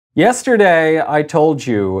Yesterday, I told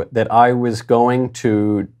you that I was going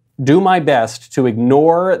to do my best to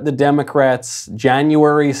ignore the Democrats'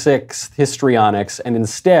 January 6th histrionics and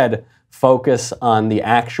instead focus on the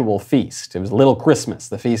actual feast. It was Little Christmas,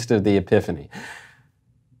 the Feast of the Epiphany.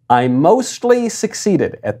 I mostly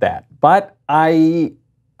succeeded at that, but I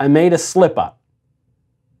made a slip-up.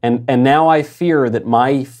 And now I fear that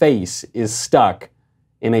my face is stuck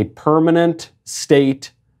in a permanent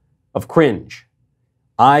state of cringe.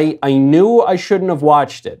 I knew I shouldn't have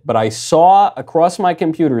watched it, but I saw across my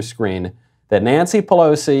computer screen that Nancy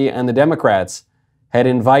Pelosi and the Democrats had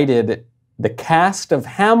invited the cast of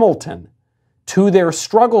Hamilton to their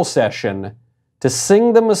struggle session to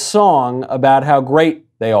sing them a song about how great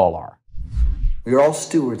they all are. We are all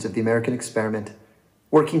stewards of the American experiment,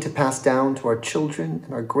 working to pass down to our children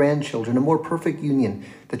and our grandchildren a more perfect union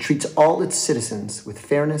that treats all its citizens with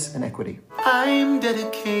fairness and equity. I'm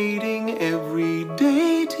dedicating every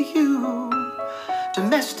day to you.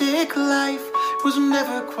 Domestic life was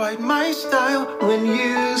never quite my style. When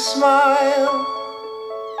you smile,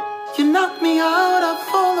 you knock me out, I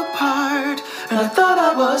fall apart, and I thought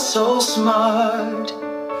I was so smart.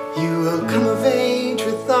 You will come of age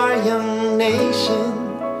with our young nation.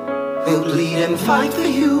 We'll bleed and fight for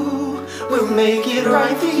you. We'll make it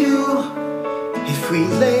right for you. If we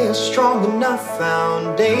lay a strong enough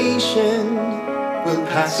foundation, we'll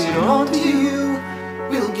pass it on to you.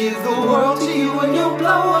 We'll give the world to you, and you'll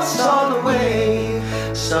blow us all away.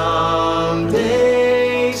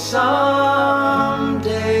 Someday,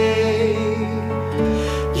 someday.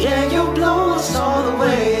 Yeah, you'll blow us all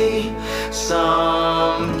away.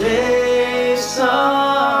 Someday,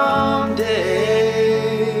 someday.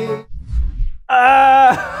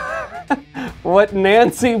 What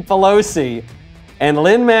Nancy Pelosi and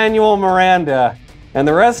Lin-Manuel Miranda and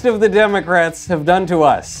the rest of the Democrats have done to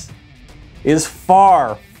us is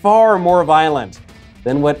far, far more violent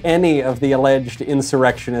than what any of the alleged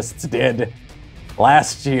insurrectionists did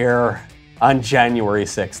last year on January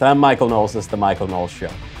 6th. I'm Michael Knowles. This is The Michael Knowles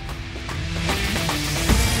Show.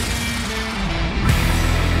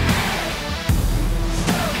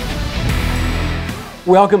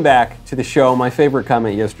 Welcome back to the show. My favorite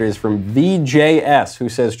comment yesterday is from VJS, who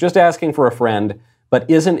says, just asking for a friend, but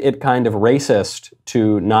isn't it kind of racist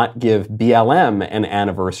to not give BLM an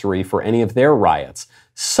anniversary for any of their riots?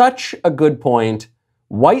 Such a good point.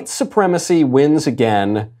 White supremacy wins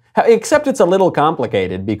again, except it's a little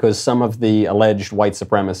complicated because some of the alleged white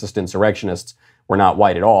supremacist insurrectionists were not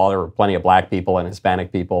white at all. There were plenty of black people and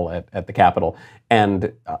Hispanic people at the Capitol.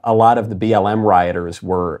 And a lot of the BLM rioters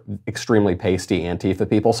were extremely pasty Antifa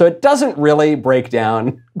people. So it doesn't really break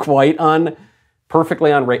down quite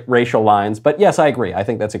perfectly on racial lines. But yes, I agree. I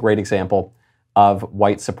think that's a great example of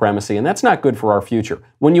white supremacy. And that's not good for our future.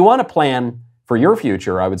 When you want to plan for your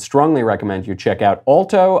future, I would strongly recommend you check out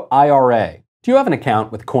Alto IRA. Do you have an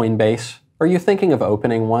account with Coinbase? Are you thinking of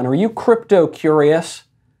opening one? Are you crypto curious?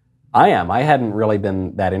 I am. I hadn't really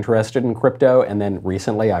been that interested in crypto, and then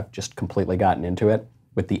recently I've just completely gotten into it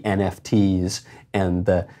with the NFTs and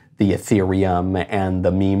the Ethereum and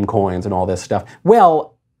the meme coins and all this stuff.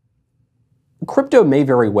 Well, crypto may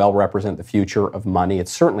very well represent the future of money.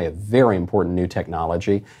 It's certainly a very important new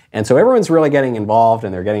technology. And so everyone's really getting involved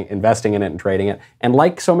and they're investing in it and trading it. And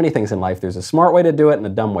like so many things in life, there's a smart way to do it and a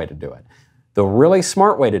dumb way to do it. The really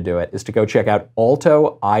smart way to do it is to go check out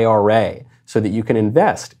Alto IRA, so that you can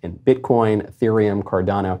invest in Bitcoin, Ethereum,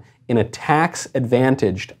 Cardano in a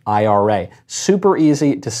tax-advantaged IRA. Super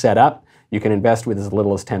easy to set up. You can invest with as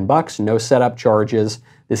little as $10, no setup charges.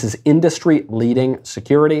 This is industry-leading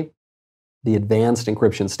security, the advanced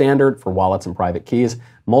encryption standard for wallets and private keys,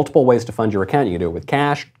 multiple ways to fund your account. You can do it with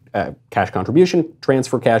cash contribution,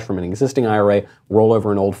 transfer cash from an existing IRA, roll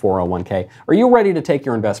over an old 401k. Are you ready to take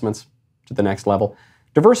your investments to the next level?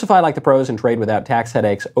 Diversify like the pros and trade without tax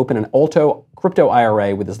headaches. Open an Alto crypto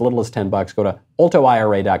IRA with as little as $10. Go to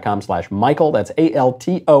altoira.com/Michael. That's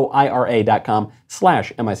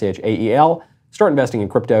ALTOIRA.com/MICHAEL. Start investing in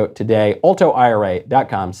crypto today.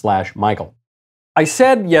 altoira.com/Michael. I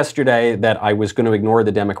said yesterday that I was going to ignore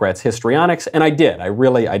the Democrats' histrionics, and I did.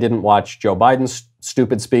 I didn't watch Joe Biden's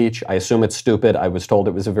stupid speech. I assume it's stupid. I was told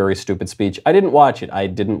it was a very stupid speech. I didn't watch it. I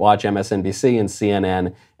didn't watch MSNBC and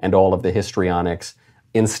CNN and all of the histrionics.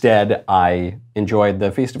 Instead, I enjoyed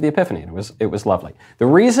the Feast of the Epiphany, and it was lovely. The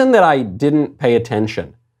reason that I didn't pay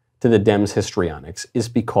attention to the Dems' histrionics is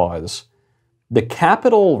because the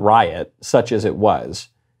Capitol riot, such as it was,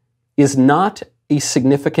 is not a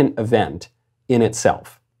significant event in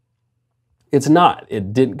itself. It's not.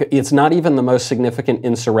 It's not even the most significant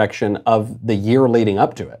insurrection of the year leading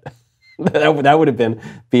up to it. That would have been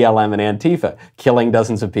BLM and Antifa, killing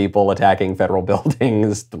dozens of people, attacking federal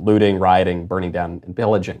buildings, looting, rioting, burning down, and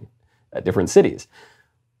pillaging different cities.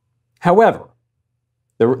 However,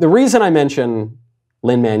 the reason I mention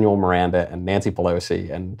Lin-Manuel Miranda and Nancy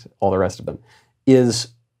Pelosi and all the rest of them is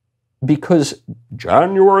because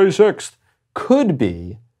January 6th could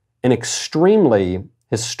be an extremely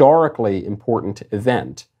historically important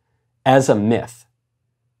event as a myth.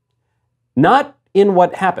 Not in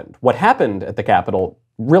what happened. What happened at the Capitol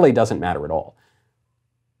really doesn't matter at all.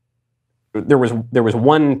 There was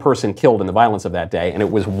one person killed in the violence of that day, and it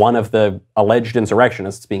was one of the alleged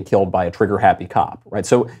insurrectionists being killed by a trigger-happy cop, right?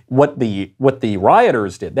 So what the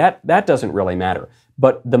rioters did, that doesn't really matter.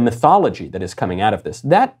 But the mythology that is coming out of this,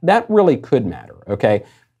 that really could matter, okay?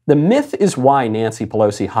 The myth is why Nancy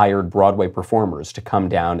Pelosi hired Broadway performers to come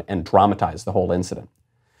down and dramatize the whole incident.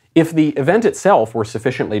 If the event itself were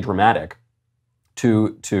sufficiently dramatic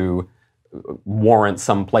to warrant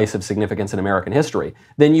some place of significance in American history,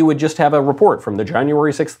 then you would just have a report from the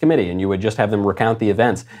January 6th committee, and you would just have them recount the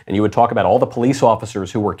events, and you would talk about all the police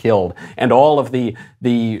officers who were killed, and all of the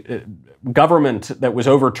government that was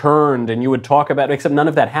overturned, and you would talk about it, except none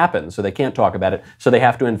of that happened, so they can't talk about it, so they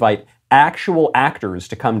have to invite actual actors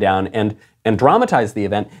to come down and dramatize the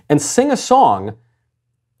event and sing a song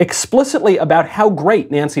explicitly about how great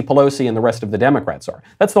Nancy Pelosi and the rest of the Democrats are.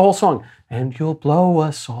 That's the whole song. And you'll blow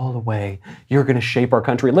us all away. You're going to shape our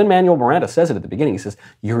country. Lin-Manuel Miranda says it at the beginning. He says,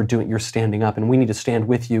 you're standing up, and we need to stand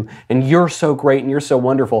with you, and you're so great, and you're so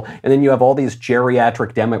wonderful. And then you have all these mostly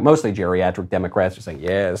geriatric Democrats who are saying,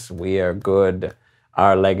 yes, we are good.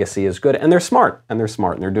 Our legacy is good. And they're smart, and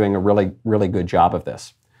they're doing a really, really good job of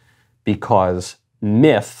this. Because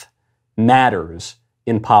myth matters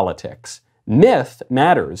in politics. Myth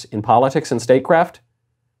matters in politics and statecraft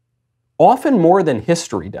often more than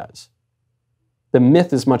history does. The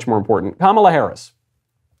myth is much more important. Kamala Harris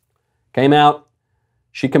came out.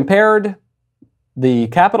 She compared the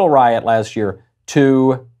Capitol riot last year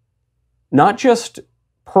to not just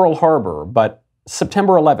Pearl Harbor, but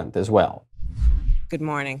September 11th as well. Good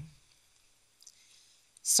morning.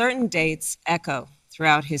 Certain dates echo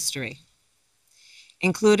throughout history,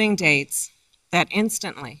 including dates that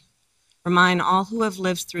instantly remind all who have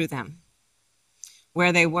lived through them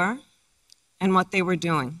where they were and what they were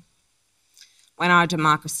doing when our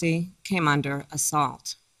democracy came under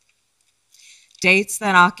assault. Dates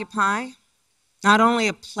that occupy not only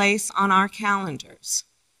a place on our calendars,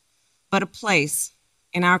 but a place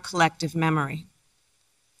in our collective memory.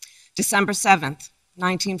 December 7th,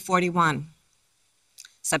 1941,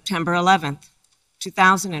 September 11th,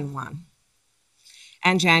 2001,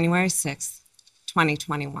 and January 6th,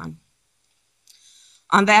 2021.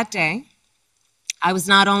 On that day, I was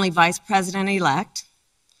not only Vice President-elect,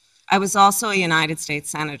 I was also a United States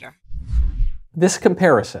Senator. This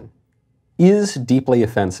comparison is deeply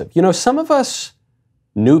offensive. You know, some of us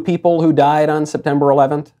knew people who died on September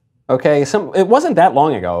 11th. Okay, it wasn't that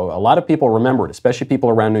long ago. A lot of people remember it, especially people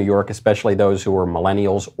around New York, especially those who were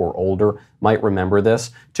millennials or older might remember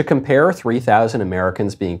this. To compare 3,000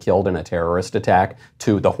 Americans being killed in a terrorist attack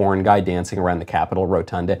to the horn guy dancing around the Capitol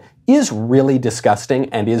Rotunda is really disgusting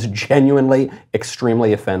and is genuinely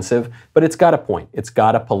extremely offensive, but it's got a point. It's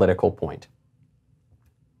got a political point.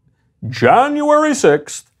 January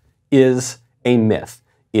 6th is a myth.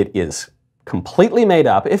 It is completely made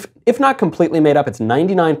up. If not completely made up, it's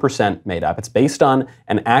 99% made up. It's based on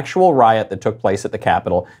an actual riot that took place at the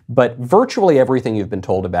Capitol, but virtually everything you've been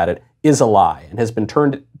told about it is a lie and has been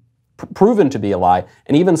proven to be a lie,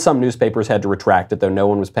 and even some newspapers had to retract it, though no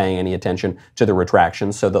one was paying any attention to the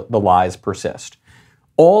retractions, so the lies persist.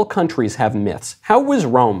 All countries have myths. How was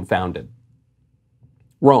Rome founded?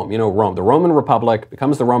 Rome, the Roman Republic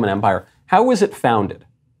becomes the Roman Empire. How was it founded?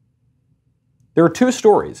 There are two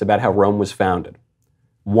stories about how Rome was founded.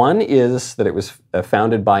 One is that it was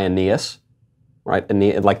founded by Aeneas, right?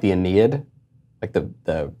 Like the Aeneid, like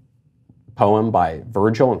the poem by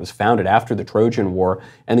Virgil. It was founded after the Trojan War.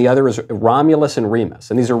 And the other is Romulus and Remus.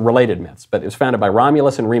 And these are related myths, but it was founded by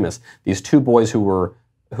Romulus and Remus, these two boys who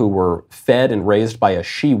were fed and raised by a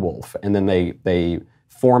she-wolf. And then they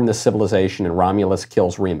form this civilization, and Romulus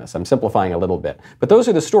kills Remus. I'm simplifying a little bit. But those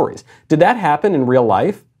are the stories. Did that happen in real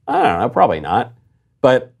life? I don't know, probably not.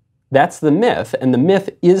 But that's the myth, and the myth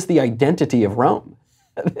is the identity of Rome.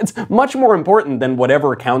 It's much more important than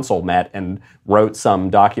whatever council met and wrote some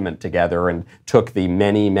document together and took the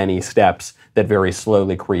many, many steps that very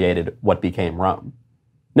slowly created what became Rome.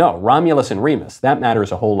 No, Romulus and Remus, that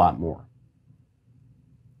matters a whole lot more.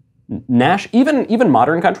 Even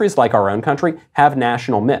modern countries like our own country have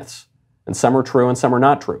national myths, and some are true and some are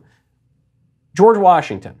not true. George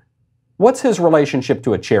Washington, What's his relationship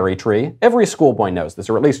to a cherry tree? Every schoolboy knows this,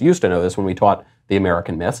 or at least used to know this when we taught the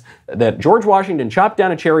American myths, that George Washington chopped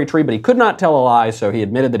down a cherry tree, but he could not tell a lie, so he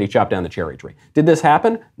admitted that he chopped down the cherry tree. Did this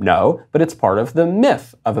happen? No, but it's part of the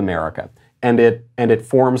myth of America, and it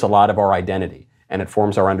forms a lot of our identity, and it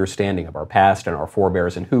forms our understanding of our past and our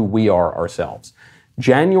forebears and who we are ourselves.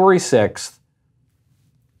 January 6th,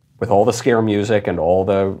 with all the scare music and all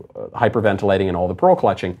the hyperventilating and all the pearl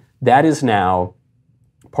clutching, that is now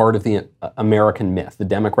part of the American myth. The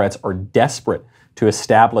Democrats are desperate to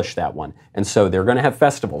establish that one. And so they're going to have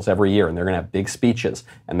festivals every year, and they're going to have big speeches,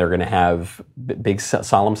 and they're going to have big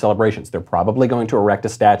solemn celebrations. They're probably going to erect a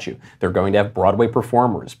statue. They're going to have Broadway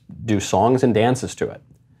performers do songs and dances to it.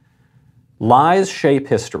 Lies shape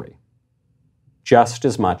history just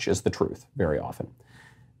as much as the truth, very often.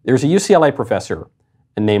 There's a UCLA professor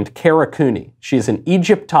named Kara Cooney. She's an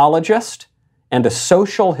Egyptologist and a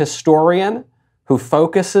social historian who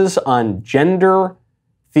focuses on gender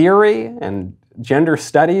theory and gender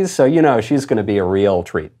studies, so you know she's going to be a real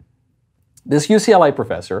treat. This UCLA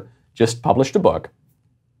professor just published a book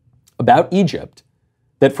about Egypt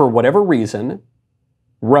that, for whatever reason,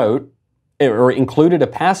 wrote or included a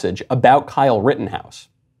passage about Kyle Rittenhouse.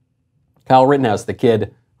 Kyle Rittenhouse, the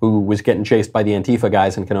kid who was getting chased by the Antifa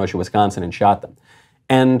guys in Kenosha, Wisconsin, and shot them.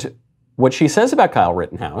 And what she says about Kyle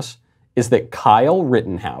Rittenhouse is that Kyle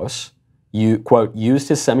Rittenhouse, quote, used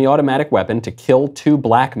his semi-automatic weapon to kill 2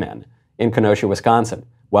 black men in Kenosha, Wisconsin,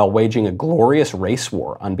 while waging a glorious race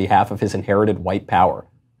war on behalf of his inherited white power.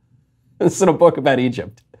 This is a book about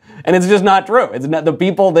Egypt. And it's just not true. It's not, the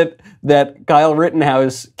people that Kyle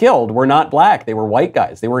Rittenhouse killed were not black. They were white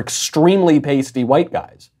guys. They were extremely pasty white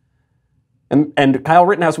guys. And Kyle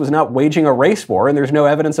Rittenhouse was not waging a race war, and there's no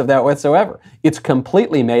evidence of that whatsoever. It's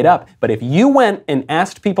completely made up. But if you went and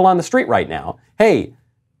asked people on the street right now, hey,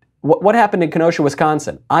 what happened in Kenosha,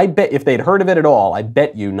 Wisconsin? I bet if they'd heard of it at all, I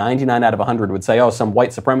bet you 99 out of 100 would say, oh, some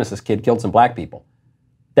white supremacist kid killed some black people.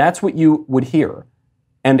 That's what you would hear.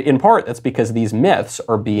 And in part, that's because these myths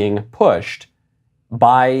are being pushed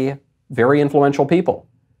by very influential people,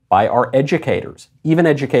 by our educators, even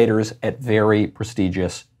educators at very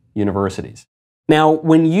prestigious universities. Now,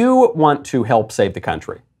 when you want to help save the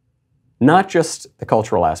country, not just the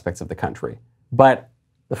cultural aspects of the country, but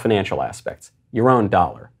the financial aspects, your own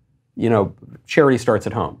dollar, you know, charity starts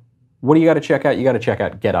at home. What do you got to check out? You got to check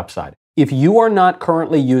out Get Upside. If you are not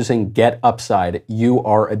currently using Get Upside, you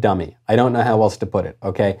are a dummy. I don't know how else to put it,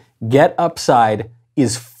 okay? Get Upside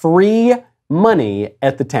is free money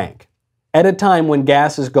at the tank at a time when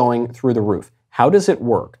gas is going through the roof. How does it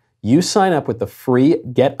work? You sign up with the free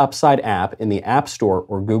Get Upside app in the App Store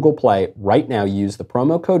or Google Play right now. Use the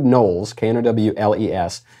promo code Knowles,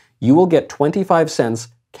 Knowles. You will get 25 cents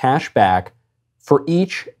cash back for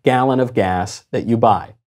each gallon of gas that you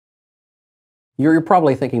buy. You're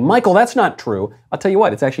probably thinking, Michael, that's not true. I'll tell you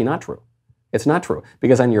what, it's actually not true. It's not true.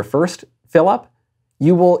 Because on your first fill up,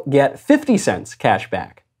 you will get 50 cents cash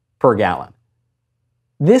back per gallon.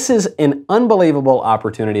 This is an unbelievable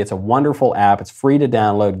opportunity. It's a wonderful app. It's free to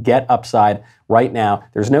download. Get Upside right now.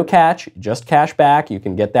 There's no catch, just cash back. You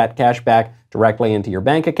can get that cash back directly into your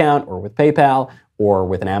bank account or with PayPal or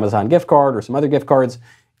with an Amazon gift card or some other gift cards.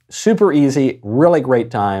 Super easy, really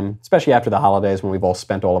great time, especially after the holidays when we've all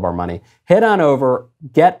spent all of our money. Head on over,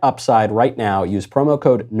 Get Upside right now. Use promo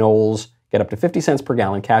code Knowles. Get up to 50 cents per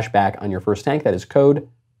gallon cash back on your first tank. That is code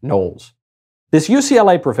Knowles. This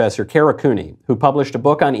UCLA professor, Kara Cooney, who published a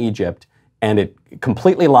book on Egypt, and it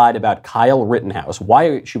completely lied about Kyle Rittenhouse.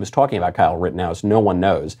 Why she was talking about Kyle Rittenhouse, no one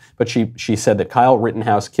knows. But she said that Kyle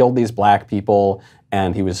Rittenhouse killed these black people,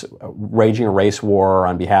 and he was waging a race war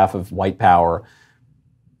on behalf of white power.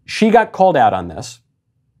 She got called out on this.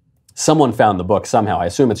 Someone found the book somehow. I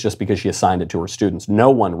assume it's just because she assigned it to her students. No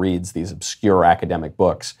one reads these obscure academic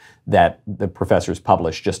books that the professors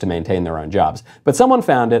publish just to maintain their own jobs. But someone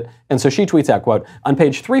found it, and so she tweets out, quote, on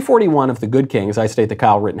page 341 of The Good Kings, I state that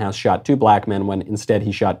Kyle Rittenhouse shot 2 black men when instead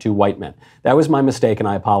he shot 2 white men. That was my mistake, and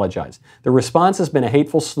I apologize. The response has been a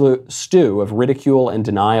hateful stew of ridicule and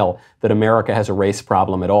denial that America has a race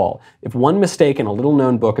problem at all. If one mistake in a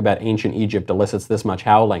little-known book about ancient Egypt elicits this much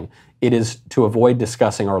howling, it is to avoid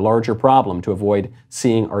discussing our larger problem, to avoid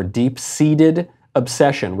seeing our deep-seated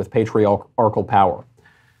obsession with patriarchal power.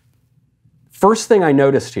 First thing I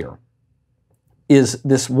noticed here is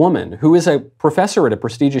this woman who is a professor at a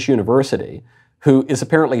prestigious university who is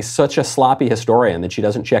apparently such a sloppy historian that she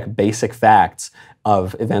doesn't check basic facts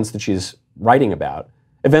of events that she's writing about,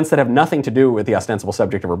 events that have nothing to do with the ostensible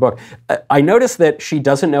subject of her book. I noticed that she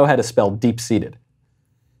doesn't know how to spell deep-seated.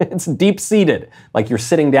 It's deep-seated, like you're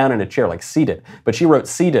sitting down in a chair, like seated. But she wrote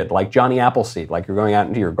seated, like Johnny Appleseed, like you're going out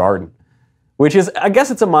into your garden. which is, I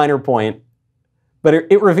guess it's a minor point, but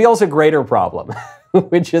it reveals a greater problem,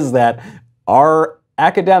 which is that our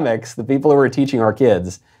academics, the people who are teaching our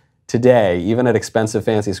kids today, even at expensive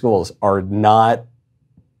fancy schools, are not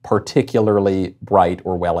particularly bright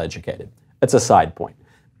or well-educated. It's a side point.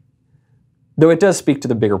 Though it does speak to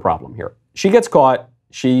the bigger problem here. She gets caught.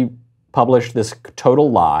 She published this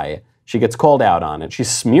total lie. She gets called out on it. She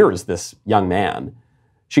smears this young man.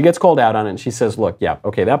 She gets called out on it and she says, look, yeah,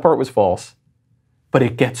 okay, that part was false, but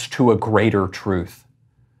it gets to a greater truth.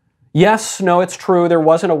 Yes, no, it's true. There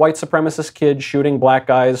wasn't a white supremacist kid shooting black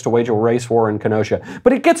guys to wage a race war in Kenosha,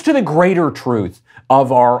 but it gets to the greater truth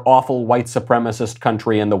of our awful white supremacist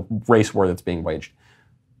country and the race war that's being waged.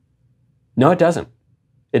 No, it doesn't.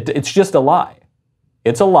 It's just a lie.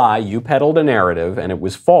 It's a lie. You peddled a narrative and it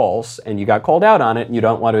was false and you got called out on it and you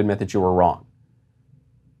don't want to admit that you were wrong.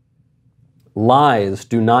 Lies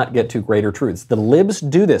do not get to greater truths. The libs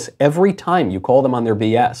do this every time you call them on their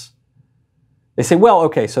BS. They say, well,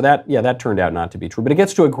 okay, so that turned out not to be true, but it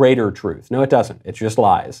gets to a greater truth. No, it doesn't. It's just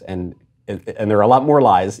lies. And there are a lot more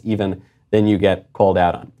lies even than you get called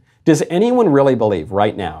out on. Does anyone really believe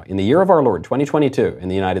right now, in the year of our Lord, 2022, in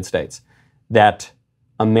the United States, that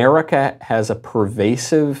America has a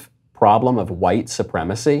pervasive problem of white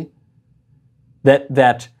supremacy?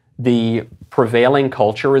 That the prevailing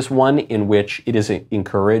culture is one in which it is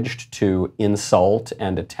encouraged to insult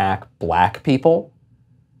and attack black people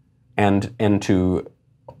and to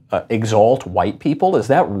exalt white people? Is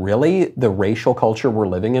that really the racial culture we're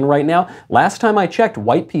living in right now? Last time I checked,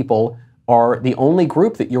 white people are the only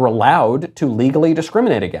group that you're allowed to legally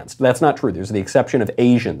discriminate against. That's not true. There's the exception of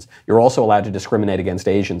Asians. You're also allowed to discriminate against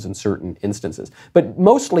Asians in certain instances. But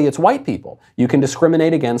mostly it's white people. You can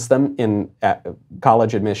discriminate against them in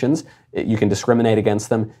college admissions. You can discriminate against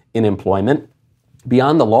them in employment.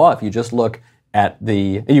 Beyond the law, if you just look at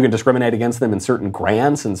you can discriminate against them in certain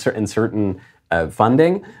grants and certain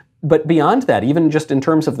funding. But beyond that, even just in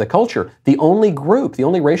terms of the culture, the only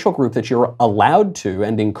racial group that you're allowed to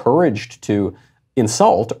and encouraged to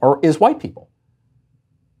insult is white people.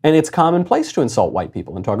 And it's commonplace to insult white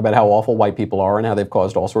people and talk about how awful white people are and how they've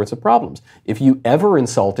caused all sorts of problems. If you ever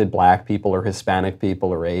insulted black people or Hispanic people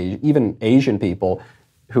or even Asian people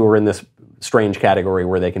who are in this strange category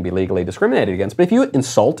where they can be legally discriminated against, but if you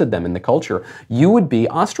insulted them in the culture, you would be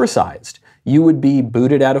ostracized. You would be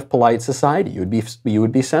booted out of polite society. You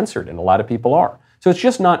would be censored, and a lot of people are. So it's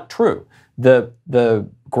just not true. The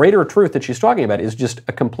greater truth that she's talking about is just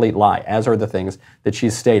a complete lie, as are the things that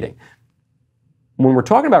she's stating. When we're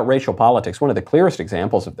talking about racial politics, one of the clearest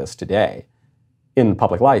examples of this today in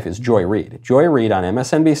public life is Joy Reid. Joy Reid on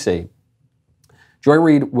MSNBC. Joy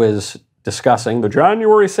Reid was discussing the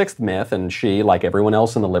January 6th myth, and she, like everyone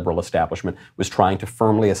else in the liberal establishment, was trying to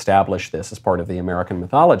firmly establish this as part of the American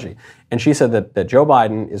mythology. And she said that Joe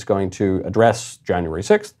Biden is going to address January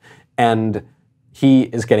 6th, and he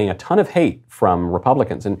is getting a ton of hate from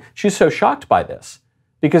Republicans. And she's so shocked by this,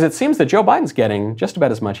 because it seems that Joe Biden's getting just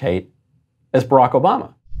about as much hate as Barack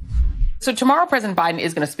Obama. So tomorrow, President Biden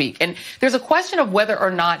is going to speak, and there's a question of whether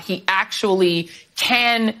or not he actually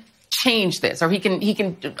can change this, or he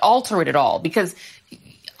can alter it at all, because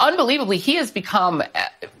unbelievably he has become,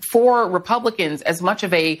 for Republicans, as much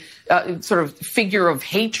of a sort of figure of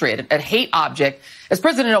hatred, a hate object, as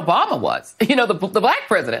President Obama was. You know, the black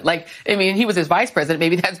president. Like, I mean, he was his vice president.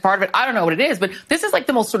 Maybe that's part of it. I don't know what it is, but this is like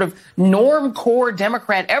the most sort of norm-core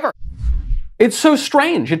Democrat ever. It's so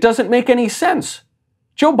strange. It doesn't make any sense.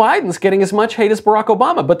 Joe Biden's getting as much hate as Barack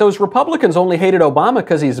Obama, but those Republicans only hated Obama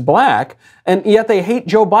because he's black, and yet they hate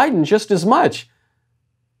Joe Biden just as much.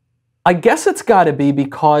 I guess it's got to be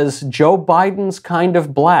because Joe Biden's kind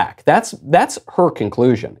of black. That's her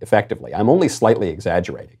conclusion, effectively. I'm only slightly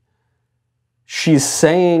exaggerating. She's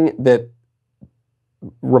saying that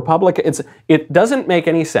it doesn't make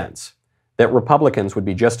any sense that Republicans would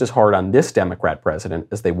be just as hard on this Democrat president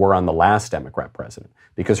as they were on the last Democrat president,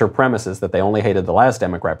 because her premise is that they only hated the last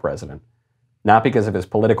Democrat president, not because of his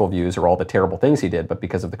political views or all the terrible things he did, but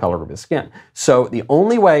because of the color of his skin. So the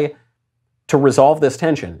only way to resolve this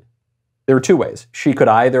tension, there are two ways. She could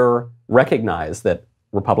either recognize that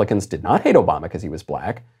Republicans did not hate Obama because he was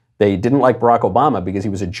black. They didn't like Barack Obama because he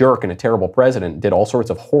was a jerk and a terrible president and did all sorts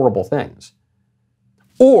of horrible things.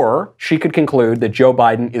 Or she could conclude that Joe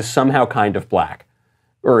Biden is somehow kind of black,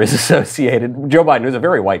 or is associated, Joe Biden, who's a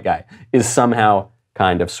very white guy, is somehow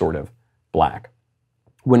kind of sort of black.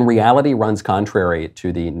 When reality runs contrary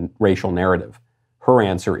to the racial narrative, her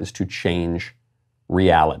answer is to change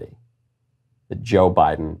reality. That Joe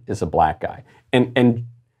Biden is a black guy. And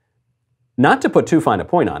not to put too fine a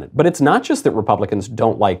point on it, but it's not just that Republicans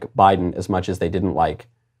don't like Biden as much as they didn't like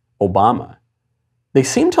Obama. they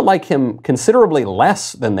seem to like him considerably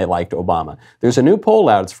less than they liked Obama. There's a new poll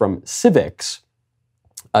out, it's from Civics,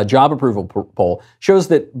 a job approval poll, shows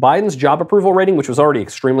that Biden's job approval rating, which was already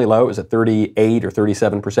extremely low, it was at 38 or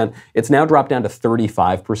 37%, it's now dropped down to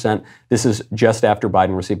 35%. This is just after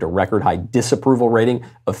Biden received a record high disapproval rating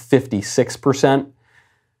of 56%.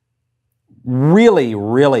 Really,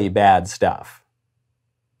 really bad stuff.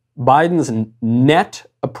 Biden's net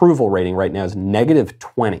approval rating right now is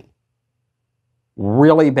 -20.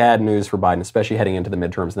 Really bad news for Biden, especially heading into the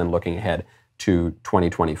midterms and then looking ahead to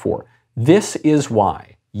 2024. This is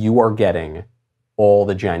why you are getting all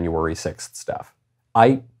the January 6th stuff.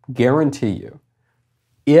 I guarantee you,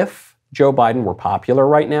 if Joe Biden were popular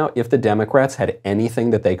right now, if the Democrats had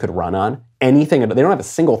anything that they could run on, anything, they don't have a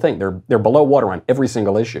single thing. They're below water on every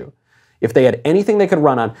single issue. If they had anything they could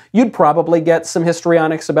run on, you'd probably get some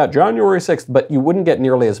histrionics about January 6th, but you wouldn't get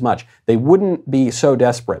nearly as much. They wouldn't be so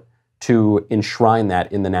desperate to enshrine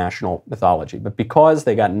that in the national mythology. But because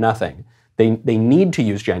they got nothing, they need to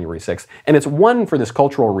use January 6th. And it's one for this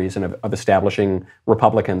cultural reason of establishing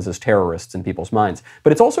Republicans as terrorists in people's minds.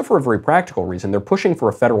 But it's also for a very practical reason. They're pushing for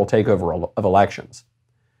a federal takeover of elections.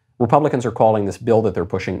 Republicans are calling this bill that they're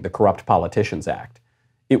pushing the Corrupt Politicians Act.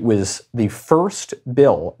 It was the first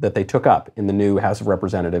bill that they took up in the new House of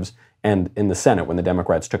Representatives and in the Senate when the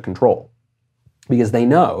Democrats took control. Because they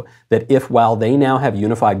know that while they now have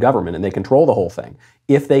unified government and they control the whole thing,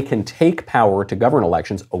 if they can take power to govern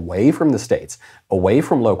elections away from the states, away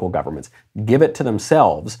from local governments, give it to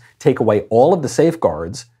themselves, take away all of the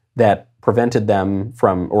safeguards that prevented them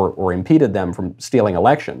from or impeded them from stealing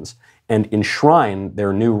elections, and enshrine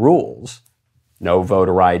their new rules, no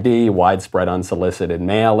voter ID, widespread unsolicited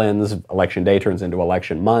mail-ins, election day turns into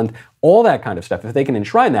election month, all that kind of stuff. If they can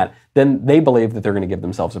enshrine that, then they believe that they're going to give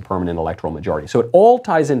themselves a permanent electoral majority. So it all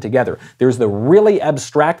ties in together. There's the really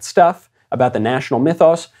abstract stuff about the national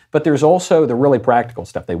mythos, but there's also the really practical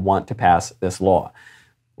stuff. They want to pass this law.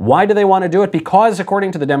 Why do they want to do it? Because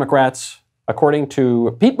according to the Democrats, according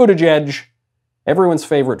to Pete Buttigieg, everyone's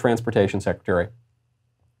favorite transportation secretary,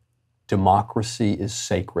 democracy is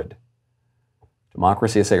sacred.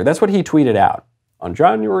 Democracy is sacred. That's what he tweeted out on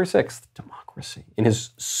January 6th. Democracy. In his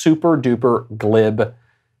super duper glib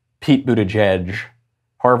Pete Buttigieg,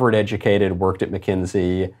 Harvard-educated, worked at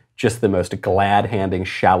McKinsey, just the most glad-handing,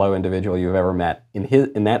 shallow individual you've ever met.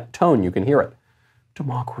 In that tone, you can hear it.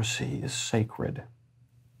 Democracy is sacred.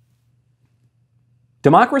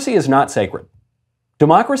 Democracy is not sacred.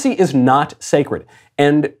 Democracy is not sacred.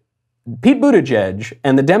 And Pete Buttigieg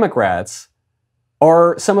and the Democrats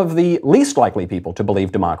are some of the least likely people to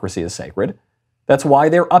believe democracy is sacred. That's why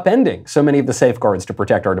they're upending so many of the safeguards to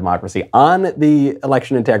protect our democracy on the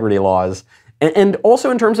election integrity laws, and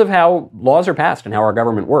also in terms of how laws are passed and how our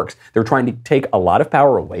government works. They're trying to take a lot of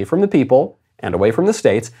power away from the people and away from the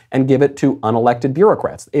states and give it to unelected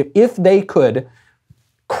bureaucrats. If they could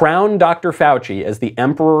crown Dr. Fauci as the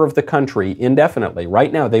emperor of the country indefinitely,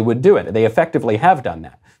 right now they would do it. They effectively have done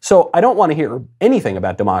that. So I don't want to hear anything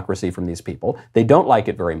about democracy from these people. They don't like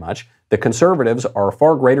it very much. The conservatives are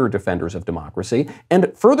far greater defenders of democracy.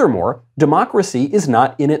 And furthermore, democracy is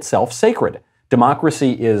not in itself sacred.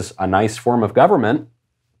 Democracy is a nice form of government.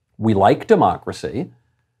 We like democracy.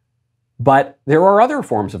 But there are other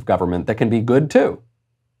forms of government that can be good too.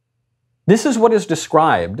 This is what is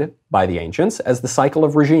described by the ancients as the cycle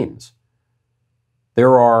of regimes.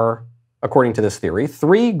 There are, according to this theory,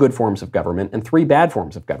 3 good forms of government and 3 bad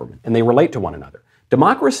forms of government, and they relate to one another.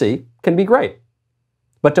 Democracy can be great,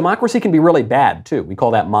 but democracy can be really bad too. We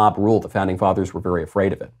call that mob rule. The Founding Fathers were very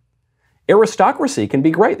afraid of it. Aristocracy can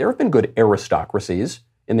be great. There have been good aristocracies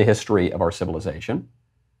in the history of our civilization,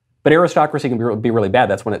 but aristocracy can be really bad.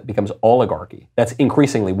 That's when it becomes oligarchy. That's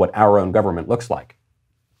increasingly what our own government looks like.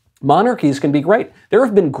 Monarchies can be great. There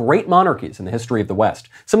have been great monarchies in the history of the West.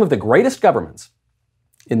 Some of the greatest governments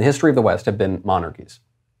in the history of the West have been monarchies.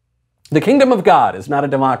 The kingdom of God is not a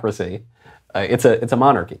democracy. It's a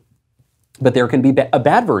monarchy. But there can be a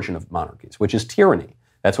bad version of monarchies, which is tyranny.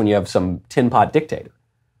 That's when you have some tin pot dictator.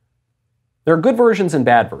 There are good versions and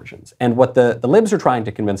bad versions. And what the libs are trying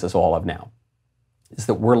to convince us all of now is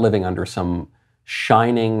that we're living under some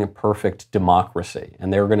shining, perfect democracy,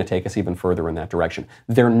 and they're going to take us even further in that direction.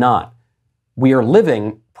 They're not. We are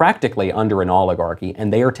living practically under an oligarchy,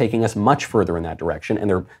 and they are taking us much further in that direction, and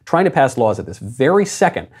they're trying to pass laws at this very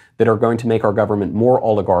second that are going to make our government more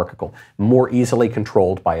oligarchical, more easily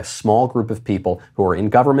controlled by a small group of people who are in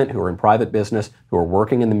government, who are in private business, who are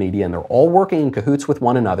working in the media, and they're all working in cahoots with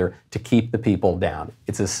one another to keep the people down.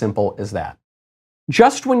 It's as simple as that.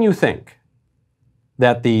 Just when you think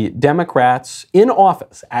that the Democrats in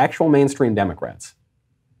office, actual mainstream Democrats,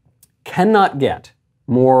 cannot get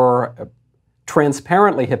more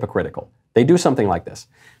transparently hypocritical. They do something like this.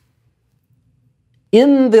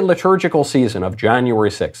 In the liturgical season of January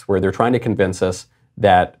 6th, where they're trying to convince us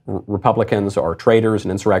that Republicans are traitors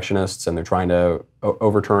and insurrectionists and they're trying to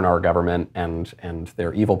overturn our government and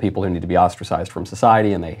they're evil people who need to be ostracized from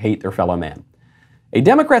society and they hate their fellow man. A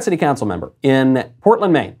Democrat city council member in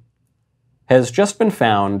Portland, Maine, has just been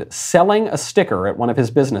found selling a sticker at one of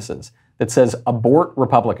his businesses that says, "Abort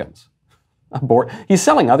Republicans." Abort. He's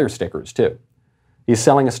selling other stickers, too. He's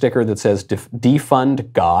selling a sticker that says,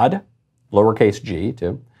 "Defund God," lowercase g,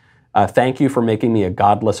 too. "Thank you for making me a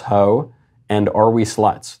godless hoe," and "Are we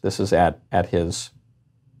sluts?" This is at his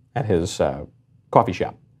coffee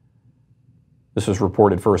shop. This was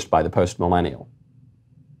reported first by the Post Millennial.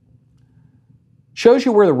 Shows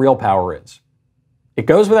you where the real power is. It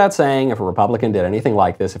goes without saying, if a Republican did anything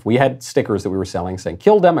like this, if we had stickers that we were selling saying,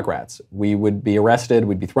 "Kill Democrats," we would be arrested,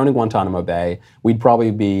 we'd be thrown in Guantanamo Bay, we'd probably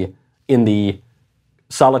be in the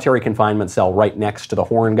solitary confinement cell right next to the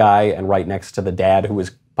horn guy and right next to the dad who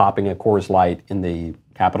was popping a Coors Light in the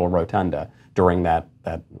Capitol Rotunda during that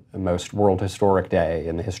most world historic day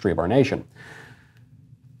in the history of our nation.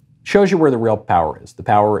 Shows you where the real power is. The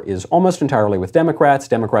power is almost entirely with Democrats,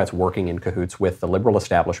 Democrats working in cahoots with the liberal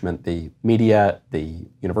establishment, the media, the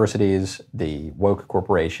universities, the woke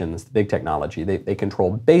corporations, the big technology. They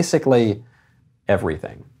control basically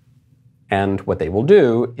everything. And what they will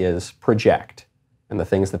do is project. And the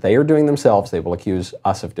things that they are doing themselves, they will accuse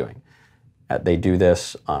us of doing. They do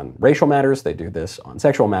this on racial matters, they do this on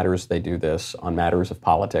sexual matters, they do this on matters of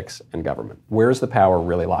politics and government. Where's the power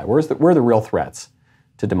really lie? Where are the real threats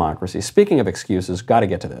to democracy? Speaking of excuses, got to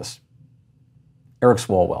get to this. Eric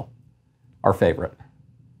Swalwell, our favorite.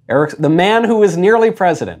 The man who is nearly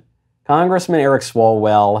president, Congressman Eric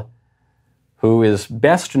Swalwell, who is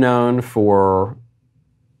best known for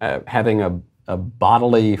having a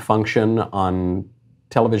bodily function on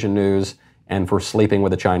television news and for sleeping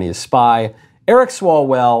with a Chinese spy. Eric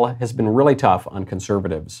Swalwell has been really tough on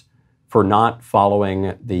conservatives for not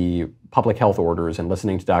following the public health orders and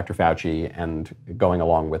listening to Dr. Fauci and going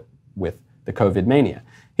along with the COVID mania.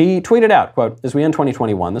 He tweeted out, quote, "As we end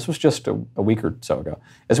 2021, this was just a week or so ago,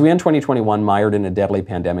 as we end 2021 mired in a deadly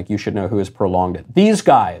pandemic, you should know who has prolonged it. These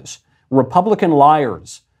guys, Republican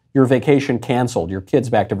liars, your vacation canceled, your kids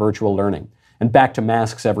back to virtual learning, and back to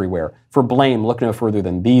masks everywhere. For blame, look no further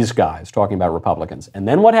than these guys," talking about Republicans. And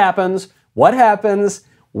then what happens?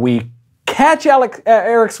 We catch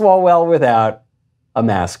Eric Swalwell without a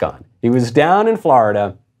mask on. He was down in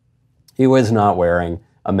Florida. He was not wearing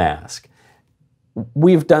a mask.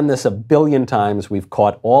 We've done this a billion times. We've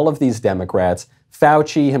caught all of these Democrats,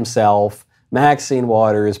 Fauci himself, Maxine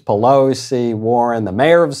Waters, Pelosi, Warren, the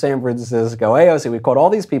mayor of San Francisco, AOC. We've caught all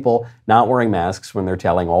these people not wearing masks when they're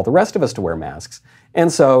telling all the rest of us to wear masks.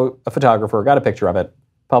 And so a photographer got a picture of it,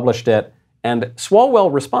 published it, and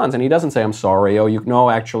Swalwell responds, and he doesn't say, "I'm sorry,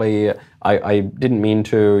 actually, I didn't mean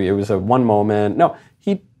to, it was a one moment." No,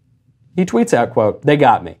 he tweets out, quote, "They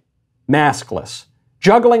got me, maskless,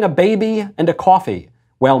 juggling a baby and a coffee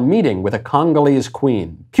while meeting with a Congolese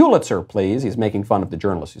queen. Pulitzer, please." He's making fun of the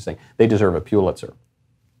journalists. He's saying they deserve a Pulitzer.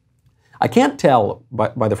 I can't tell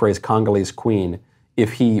by the phrase Congolese queen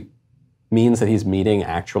if he means that he's meeting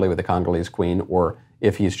actually with a Congolese queen or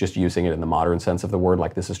if he's just using it in the modern sense of the word,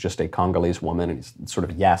 like this is just a Congolese woman and he's sort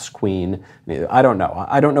of yes, queen. I don't know.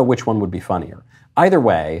 I don't know which one would be funnier. Either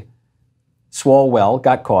way, Swalwell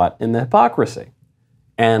got caught in the hypocrisy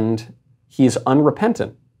and he's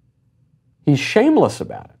unrepentant. He's shameless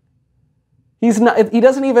about it. He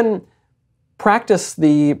doesn't even practice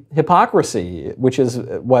the hypocrisy, which is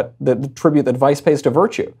what the tribute that vice pays to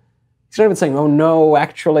virtue. He's not even saying, "Oh no,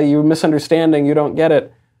 actually, you're misunderstanding, you don't get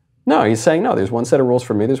it." No, he's saying, no, there's one set of rules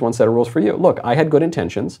for me, there's one set of rules for you. Look, I had good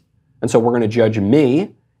intentions, and so we're going to judge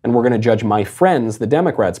me, and we're going to judge my friends, the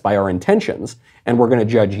Democrats, by our intentions, and we're going to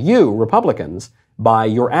judge you, Republicans, by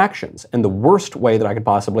your actions, and the worst way that I could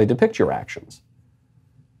possibly depict your actions.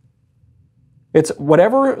 It's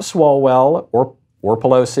whatever Swalwell or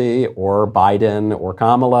Pelosi or Biden or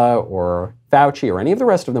Kamala or Fauci or any of the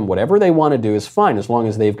rest of them, whatever they want to do is fine as long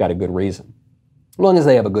as they've got a good reason, as long as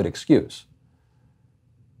they have a good excuse.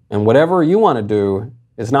 And whatever you want to do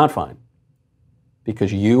is not fine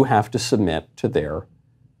because you have to submit to their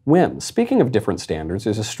whims. Speaking of different standards,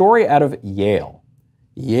 there's a story out of Yale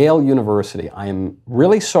University. I am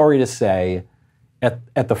really sorry to say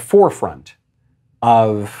at the forefront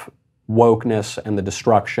of wokeness and the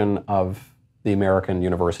destruction of the American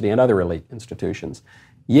university and other elite institutions.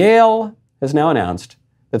 Yale has now announced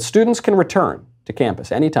that students can return to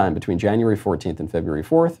campus anytime between January 14th and February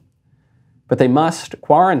 4th, but they must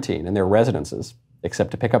quarantine in their residences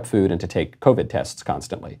except to pick up food and to take COVID tests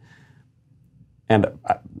constantly. And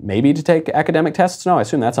maybe to take academic tests? No, I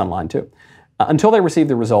assume that's online too. Until they receive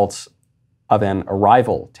the results of an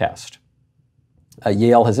arrival test.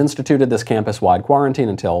 Yale has instituted this campus-wide quarantine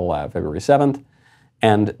until February 7th,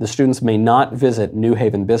 and the students may not visit New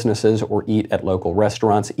Haven businesses or eat at local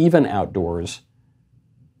restaurants, even outdoors.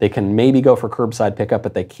 They can maybe go for curbside pickup,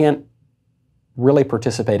 but they can't really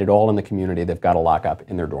participate at all in the community. They've got to lock up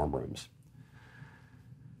in their dorm rooms.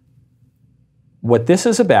 What this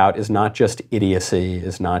is about is not just idiocy,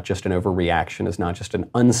 is not just an overreaction, is not just an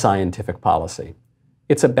unscientific policy.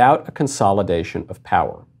 It's about a consolidation of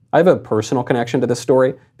power. I have a personal connection to this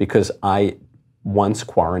story because I once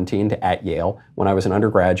quarantined at Yale. When I was an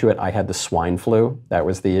undergraduate, I had the swine flu. That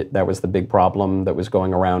was the big problem that was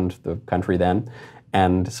going around the country then.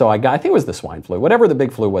 And so I think it was the swine flu, whatever the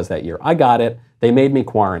big flu was that year. I got it. They made me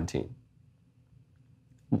quarantine.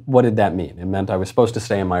 What did that mean? It meant I was supposed to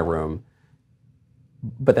stay in my room.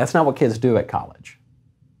 But that's not what kids do at college.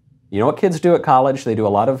 You know what kids do at college? They do a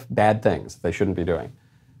lot of bad things they shouldn't be doing.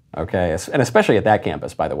 Okay, and especially at that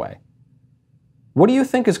campus, by the way. What do you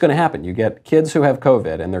think is going to happen? You get kids who have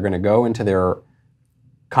COVID, and they're going to go into their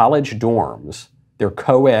college dorms, their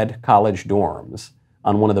co-ed college dorms,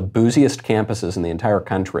 on one of the booziest campuses in the entire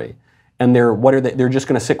country, and they're just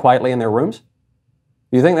going to sit quietly in their rooms?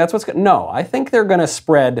 You think that's what's going to... No, I think they're going to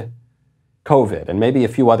spread COVID and maybe a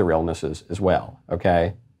few other illnesses as well,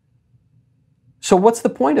 okay? So what's the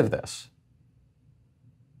point of this?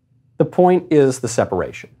 The point is the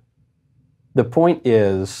separation. The point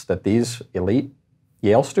is that these elite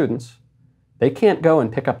Yale students, they can't go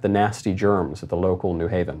and pick up the nasty germs at the local New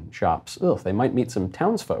Haven shops. Ugh, they might meet some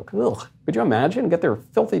townsfolk. Ugh, could you imagine? Get their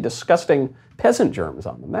filthy, disgusting peasant germs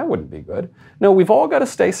on them. That wouldn't be good. No, we've all got to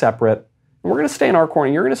stay separate. And we're going to stay in our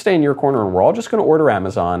corner. You're going to stay in your corner, and we're all just going to order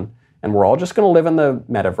Amazon, and we're all just going to live in the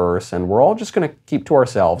metaverse, and we're all just going to keep to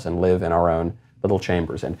ourselves and live in our own little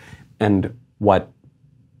chambers. And what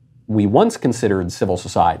we once considered civil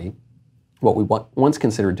society, what we once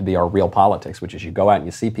considered to be our real politics, which is you go out and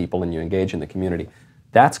you see people and you engage in the community,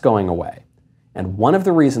 that's going away. And one of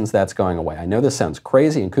the reasons that's going away, I know this sounds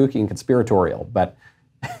crazy and kooky and conspiratorial, but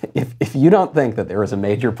if you don't think that there is a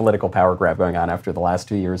major political power grab going on after the last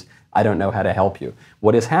 2 years, I don't know how to help you.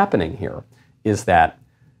 What is happening here is that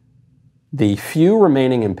the few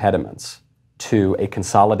remaining impediments to a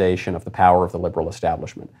consolidation of the power of the liberal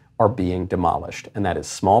establishment are being demolished. And that is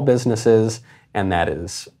small businesses, and that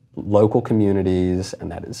is local communities,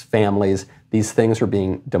 and that is families. These things are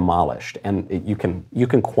being demolished, and you can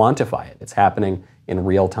quantify it. It's happening in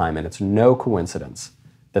real time, and it's no coincidence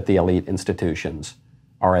that the elite institutions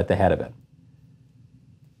are at the head of it.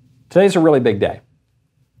 Today's a really big day.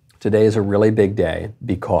 Today is a really big day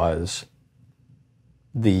because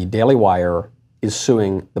the Daily Wire is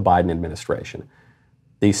suing the Biden administration.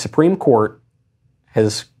 The Supreme Court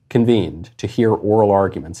has convened to hear oral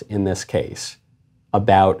arguments in this case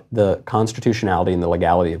about the constitutionality and the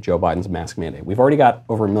legality of Joe Biden's mask mandate. We've already got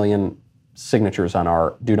over 1 million signatures on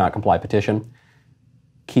our Do Not Comply petition.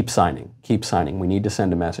 Keep signing. Keep signing. We need to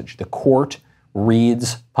send a message. The court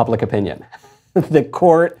reads public opinion. The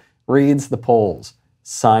court reads the polls.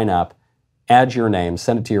 Sign up. Add your name.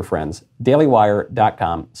 Send it to your friends.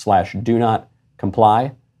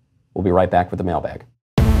 dailywire.com/do-not-comply. We'll be right back with the mailbag.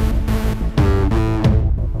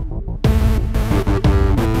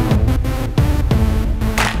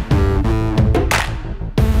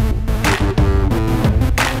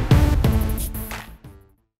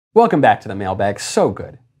 Welcome back to the mailbag. So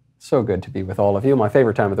good to be with all of you. My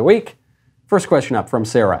favorite time of the week. First question up from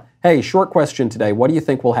Sarah. Hey, short question today. What do you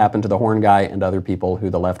think will happen to the Horn guy and other people who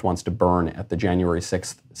the left wants to burn at the January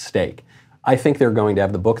 6th stake? I think they're going to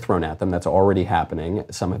have the book thrown at them. That's already happening.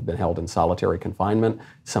 Some have been held in solitary confinement.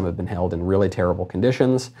 Some have been held in really terrible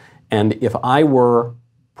conditions. And if I were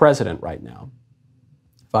president right now,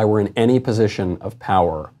 if I were in any position of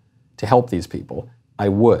power to help these people, I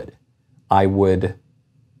would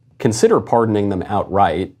consider pardoning them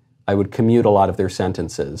outright. I would commute a lot of their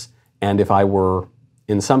sentences. And if I were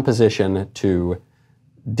in some position to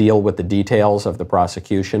deal with the details of the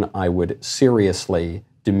prosecution, I would seriously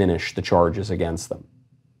diminish the charges against them.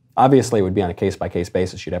 Obviously, it would be on a case-by-case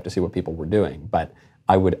basis. You'd have to see what people were doing. But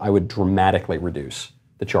I would dramatically reduce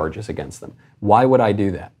the charges against them. Why would I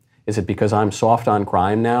do that? Is it because I'm soft on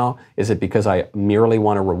crime now? Is it because I merely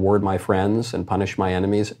want to reward my friends and punish my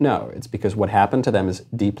enemies? No, it's because what happened to them is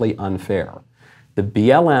deeply unfair. The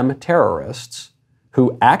BLM terrorists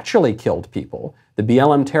who actually killed people, the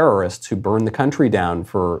BLM terrorists who burned the country down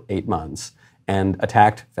for 8 months and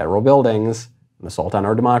attacked federal buildings, an assault on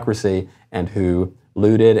our democracy, and who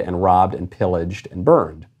looted and robbed and pillaged and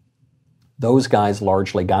burned. Those guys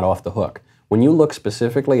largely got off the hook. When you look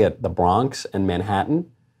specifically at the Bronx and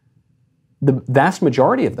Manhattan, the vast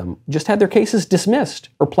majority of them just had their cases dismissed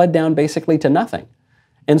or pled down basically to nothing.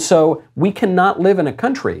 And so we cannot live in a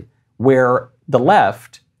country where the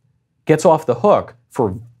left gets off the hook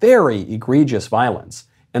for very egregious violence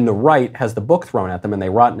and the right has the book thrown at them and they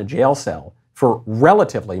rot in a jail cell for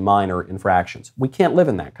relatively minor infractions. We can't live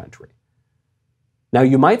in that country. Now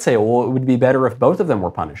you might say, well, it would be better if both of them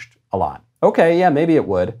were punished a lot. Okay, yeah, maybe it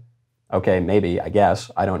would. Okay, maybe, I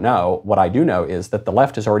guess, I don't know. What I do know is that the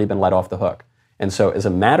left has already been let off the hook. And so as a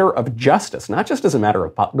matter of justice, not just as a matter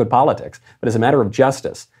of good politics, but as a matter of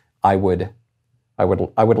justice, I would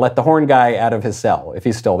let the horn guy out of his cell if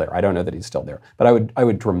he's still there. I don't know that he's still there, but I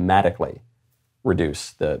would dramatically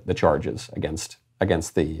reduce the charges against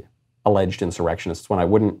the alleged insurrectionists when I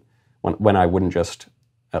wouldn't just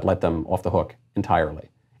let them off the hook entirely.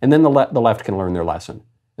 And then the left can learn their lesson.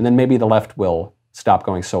 And then maybe the left will stop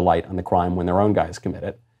going so light on the crime when their own guys commit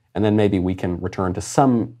it. And then maybe we can return to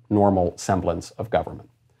some normal semblance of government.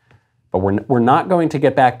 But we're not going to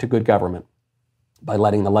get back to good government by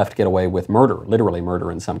letting the left get away with murder, literally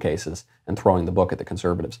murder in some cases, and throwing the book at the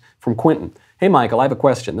conservatives. From Quentin, hey Michael, I have a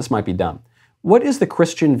question. This might be dumb. What is the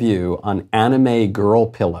Christian view on anime girl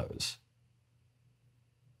pillows?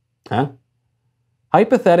 Huh?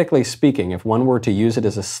 Hypothetically speaking, if one were to use it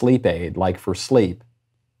as a sleep aid, like for sleep,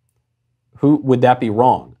 who would that be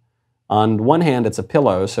wrong? On one hand, it's a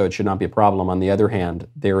pillow, so it should not be a problem. On the other hand,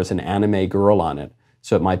 there is an anime girl on it,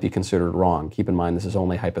 so it might be considered wrong. Keep in mind, this is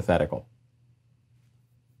only hypothetical.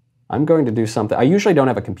 I'm going to do something. I usually don't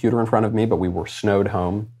have a computer in front of me, but we were snowed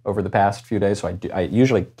home over the past few days, so I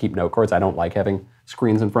usually keep note cards. I don't like having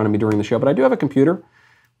screens in front of me during the show, but I do have a computer,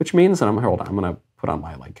 which means that I'm going to put on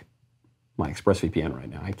my ExpressVPN right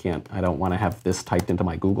now. I don't want to have this typed into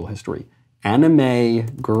my Google history. Anime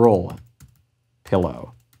girl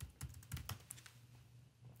pillow.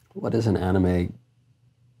 What is an anime?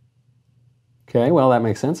 Okay, well, that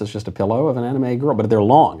makes sense. It's just a pillow of an anime girl, but they're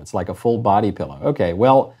long. It's like a full body pillow. Okay,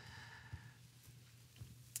 well,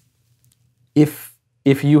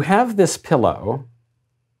 if you have this pillow,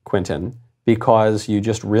 Quentin, because you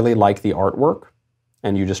just really like the artwork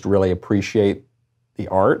and you just really appreciate the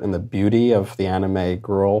art and the beauty of the anime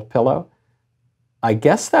girl pillow, I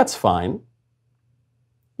guess that's fine.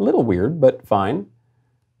 A little weird, but fine.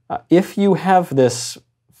 If you have this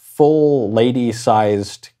full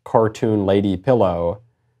lady-sized cartoon lady pillow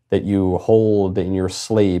that you hold in your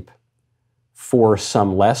sleep for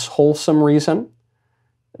some less wholesome reason,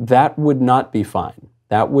 that would not be fine.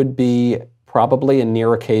 That would be probably a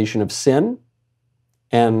near occasion of sin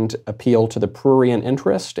and appeal to the prurient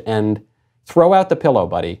interest, and throw out the pillow,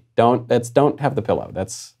 buddy. Don't have the pillow.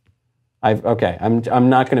 I'm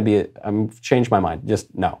not going to be, I've changed my mind.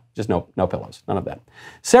 Just no pillows, none of that.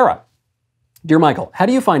 Sarah, dear Michael, how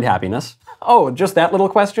do you find happiness? Oh, just that little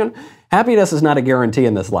question? Happiness is not a guarantee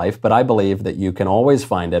in this life, but I believe that you can always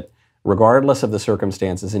find it, regardless of the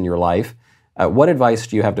circumstances in your life. What advice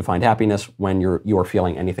do you have to find happiness when you're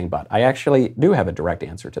feeling anything but? I actually do have a direct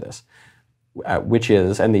answer to this, which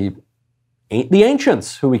is, and the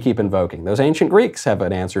ancients who we keep invoking, those ancient Greeks have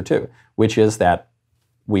an answer too, which is that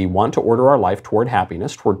we want to order our life toward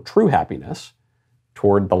happiness, toward true happiness,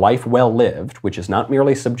 toward the life well lived, which is not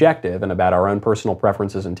merely subjective and about our own personal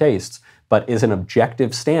preferences and tastes, but is an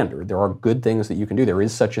objective standard. There are good things that you can do. There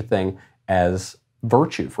is such a thing as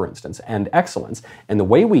virtue, for instance, and excellence. And the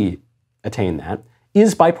way we attain that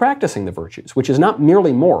is by practicing the virtues, which is not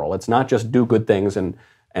merely moral. It's not just do good things and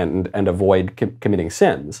avoid committing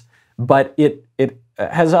sins, but it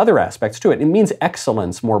has other aspects to it. It means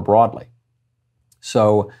excellence more broadly.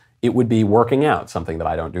 So it would be working out, something that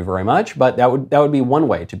I don't do very much, but that would be one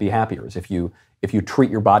way to be happier, is if you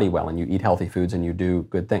treat your body well and you eat healthy foods and you do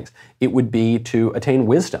good things. It would be to attain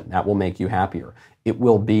wisdom. That will make you happier. It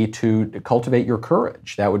will be to cultivate your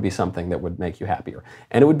courage. That would be something that would make you happier.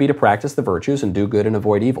 And it would be to practice the virtues and do good and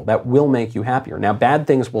avoid evil. That will make you happier. Now, bad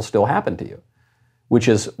things will still happen to you, which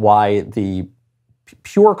is why the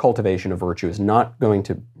pure cultivation of virtue is not going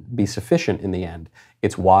to be sufficient in the end.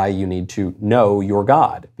 It's why you need to know your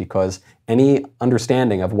God, because any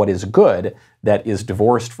understanding of what is good that is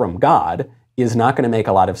divorced from God is not going to make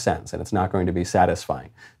a lot of sense, and it's not going to be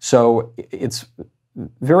satisfying. So it's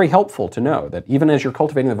very helpful to know that even as you're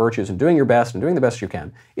cultivating the virtues and doing your best and doing the best you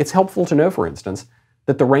can, it's helpful to know, for instance,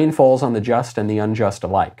 that the rain falls on the just and the unjust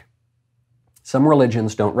alike. Some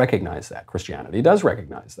religions don't recognize that. Christianity does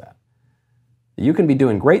recognize that. You can be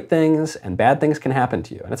doing great things and bad things can happen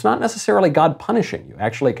to you. And it's not necessarily God punishing you.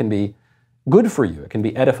 Actually, it can be good for you. It can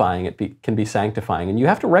be edifying. It can be sanctifying. And you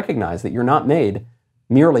have to recognize that you're not made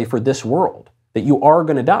merely for this world, that you are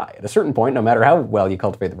going to die. At a certain point, no matter how well you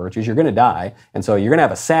cultivate the virtues, you're going to die. And so you're going to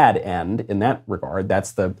have a sad end in that regard. That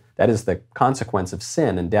is the consequence of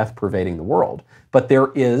sin and death pervading the world. But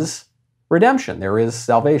there is redemption. There is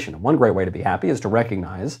salvation. And one great way to be happy is to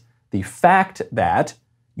recognize the fact that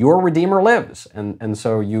your Redeemer lives. And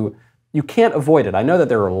so you can't avoid it. I know that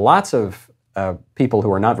there are lots of people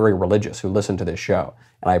who are not very religious who listen to this show.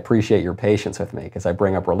 And I appreciate your patience with me because I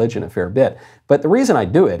bring up religion a fair bit. But the reason I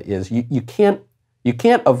do it is you can't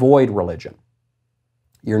avoid religion.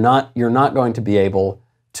 You're not going to be able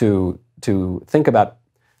to think about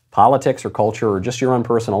politics or culture or just your own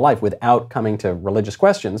personal life without coming to religious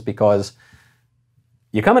questions, because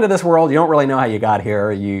you come into this world, you don't really know how you got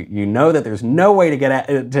here. You know that there's no way to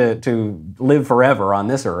get to live forever on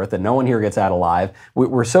this earth, and no one here gets out alive.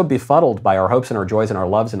 We're so befuddled by our hopes and our joys and our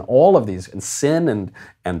loves and all of these, and sin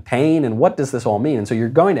and pain, and what does this all mean? And so you're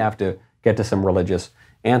going to have to get to some religious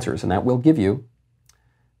answers, and that will give you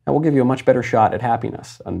a much better shot at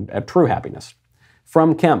happiness, and at true happiness.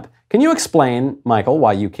 From Kemp, can you explain, Michael,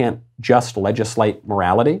 why you can't just legislate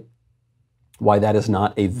morality? Why that is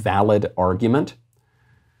not a valid argument?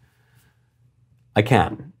 I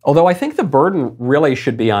can. Although I think the burden really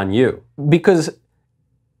should be on you, because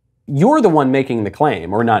you're the one making the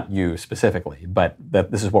claim, or not you specifically, but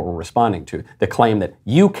that this is what we're responding to, the claim that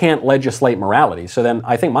you can't legislate morality. So then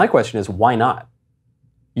I think my question is, why not?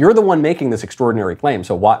 You're the one making this extraordinary claim,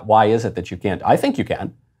 so why is it that you can't? I think you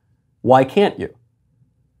can. Why can't you?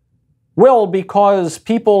 Well, because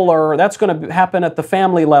that's going to happen at the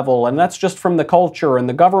family level, and that's just from the culture, and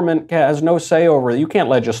the government has no say over it. You can't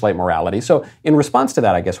legislate morality. So in response to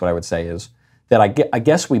that, I guess what I would say is that I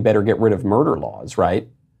guess we better get rid of murder laws, right?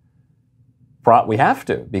 We have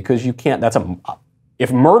to, because you can't,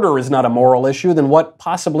 if murder is not a moral issue, then what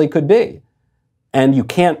possibly could be? And you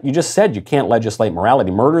just said you can't legislate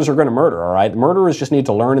morality. Murderers are going to murder, all right? Murderers just need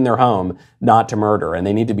to learn in their home not to murder, and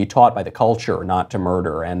they need to be taught by the culture not to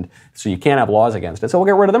murder, and so you can't have laws against it. So we'll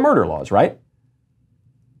get rid of the murder laws, right?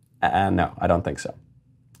 No, I don't think so.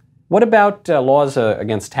 What about laws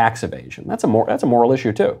against tax evasion? That's a moral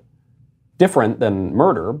issue too. Different than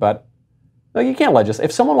murder, but no, you can't legislate.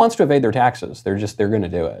 If someone wants to evade their taxes, they're going to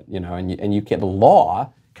do it, you know. And you can't. The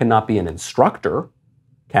law cannot be an instructor,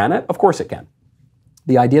 can it? Of course it can.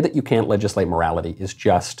 The idea that you can't legislate morality is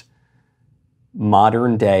just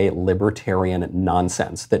modern-day libertarian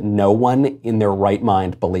nonsense that no one in their right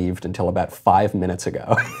mind believed until about 5 minutes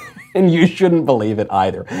ago. And you shouldn't believe it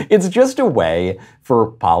either. It's just a way for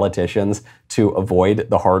politicians to avoid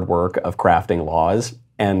the hard work of crafting laws,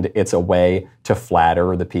 and it's a way to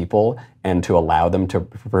flatter the people and to allow them to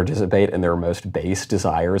participate in their most base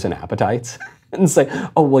desires and appetites. And say,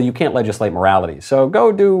 oh, well, you can't legislate morality, so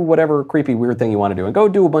go do whatever creepy, weird thing you want to do, and go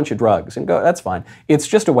do a bunch of drugs, and go, that's fine. It's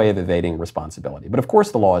just a way of evading responsibility. But of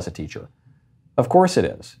course the law is a teacher. Of course it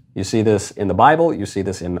is. You see this in the Bible, you see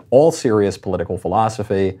this in all serious political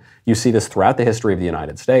philosophy, you see this throughout the history of the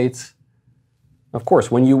United States. Of course,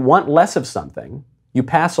 when you want less of something, you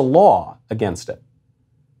pass a law against it.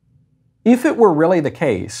 If it were really the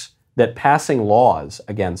case that passing laws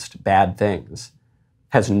against bad things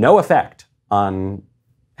has no effect on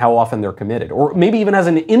how often they're committed, or maybe even has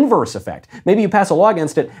an inverse effect. Maybe you pass a law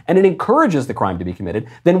against it and it encourages the crime to be committed,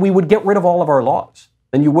 then we would get rid of all of our laws.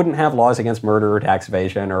 Then you wouldn't have laws against murder or tax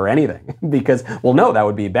evasion or anything, because, well, no, that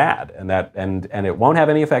would be bad, and it won't have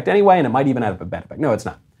any effect anyway, and it might even have a bad effect. No, it's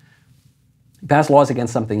not. You pass laws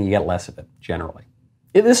against something, you get less of it, generally.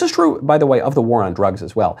 This is true, by the way, of the war on drugs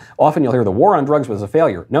as well. Often you'll hear the war on drugs was a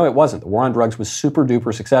failure. No, it wasn't. The war on drugs was super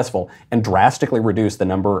duper successful and drastically reduced the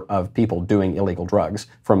number of people doing illegal drugs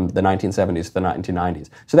from the 1970s to the 1990s.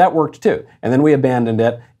 So that worked too. And then we abandoned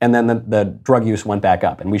it, and then the drug use went back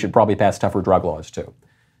up, and we should probably pass tougher drug laws too.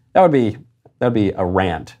 That would be a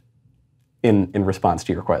rant in response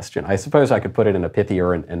to your question. I suppose I could put it in a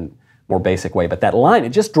pithier and more basic way, but that line, it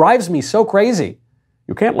just drives me so crazy.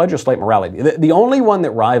 You can't legislate morality. The only one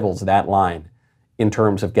that rivals that line in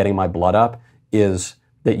terms of getting my blood up is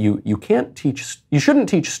that you shouldn't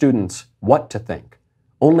teach students what to think,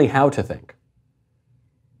 only how to think.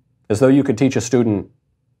 As though you could teach a student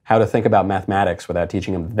how to think about mathematics without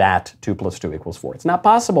teaching him that 2 + 2 = 4. It's not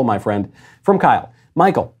possible, my friend. From Kyle.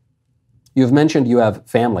 Michael, you've mentioned you have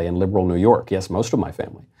family in liberal New York. Yes, most of my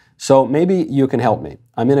family. So maybe you can help me.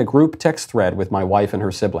 I'm in a group text thread with my wife and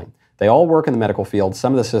her sibling. They all work in the medical field.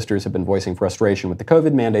 Some of the sisters have been voicing frustration with the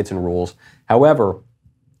COVID mandates and rules. However,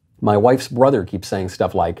 my wife's brother keeps saying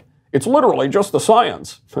stuff like, it's literally just the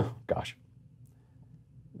science. Gosh.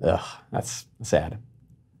 Ugh, that's sad.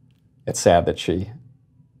 It's sad that she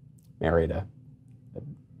married a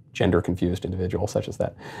gender-confused individual such as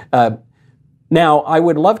that. Now, I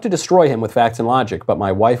would love to destroy him with facts and logic, but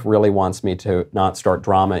my wife really wants me to not start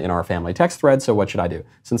drama in our family text thread, so what should I do?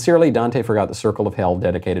 Sincerely, Dante forgot the circle of hell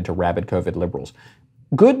dedicated to rabid COVID liberals.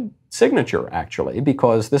 Good signature, actually,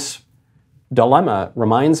 because this dilemma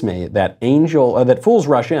reminds me that that fools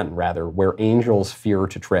rush in, rather, where angels fear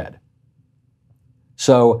to tread.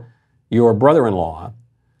 So your brother-in-law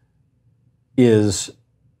is...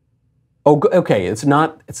 Oh, okay, it's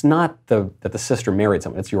not that the sister married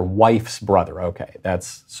someone, it's your wife's brother. Okay,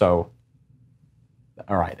 that's so,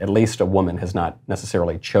 all right, at least a woman has not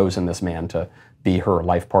necessarily chosen this man to be her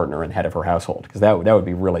life partner and head of her household, because that would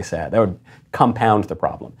be really sad. That would compound the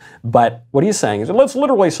problem. But what he's saying is, let's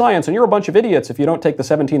literally science, and you're a bunch of idiots if you don't take the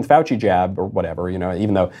 17th Fauci jab or whatever,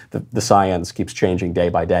 even though the science keeps changing day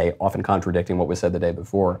by day, often contradicting what was said the day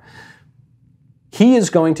before. He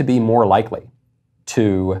is going to be more likely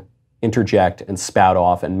to interject and spout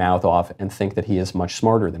off and mouth off and think that he is much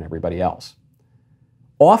smarter than everybody else.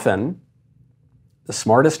 Often, the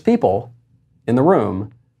smartest people in the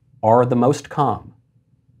room are the most calm.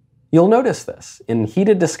 You'll notice this in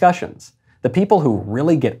heated discussions. The people who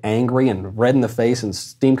really get angry and red in the face and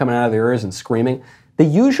steam coming out of their ears and screaming, they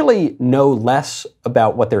usually know less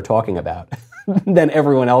about what they're talking about than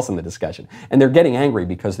everyone else in the discussion. And they're getting angry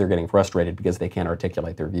because they're getting frustrated because they can't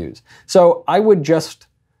articulate their views. So I would just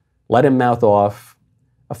let him mouth off.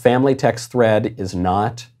 A family text thread is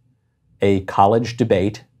not a college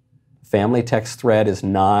debate. Family text thread is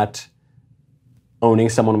not owning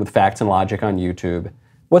someone with facts and logic on YouTube.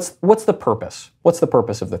 What's the purpose? What's the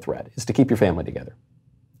purpose of the thread? Is to keep your family together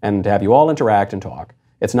and to have you all interact and talk.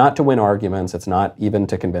 It's not to win arguments. It's not even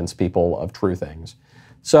to convince people of true things.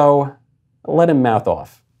 So let him mouth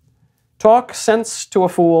off. Talk sense to a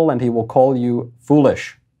fool and he will call you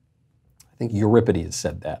foolish. I think Euripides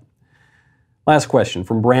said that. Last question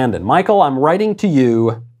from Brandon. Michael, I'm writing to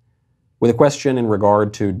you with a question in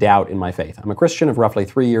regard to doubt in my faith. I'm a Christian of roughly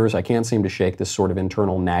 3 years. I can't seem to shake this sort of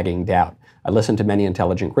internal nagging doubt. I listen to many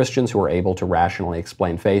intelligent Christians who are able to rationally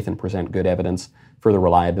explain faith and present good evidence for the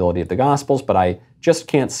reliability of the Gospels, but I just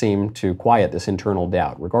can't seem to quiet this internal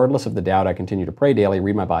doubt. Regardless of the doubt, I continue to pray daily,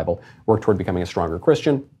 read my Bible, work toward becoming a stronger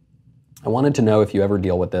Christian. I wanted to know if you ever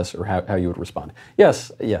deal with this or how you would respond.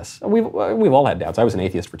 Yes. We've all had doubts. I was an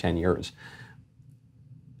atheist for 10 years.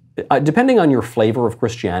 Depending on your flavor of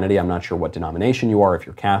Christianity, I'm not sure what denomination you are, if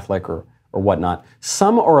you're Catholic or whatnot,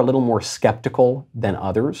 some are a little more skeptical than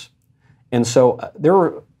others. And so there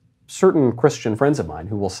are certain Christian friends of mine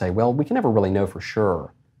who will say, well, we can never really know for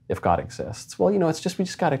sure if God exists. Well, we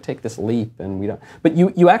just got to take this leap and we don't. But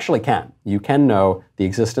you actually can. You can know the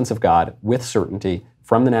existence of God with certainty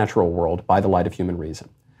from the natural world by the light of human reason.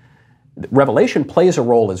 Revelation plays a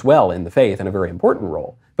role as well in the faith, and a very important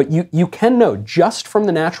role. But you can know just from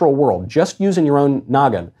the natural world, just using your own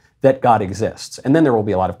noggin, that God exists. And then there will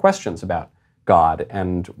be a lot of questions about God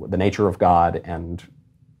and the nature of God and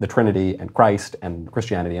the Trinity and Christ and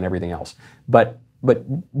Christianity and everything else. But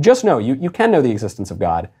just know, you can know the existence of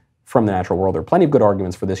God from the natural world. There are plenty of good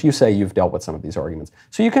arguments for this. You say you've dealt with some of these arguments.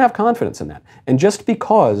 So you can have confidence in that. And just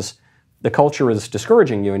because the culture is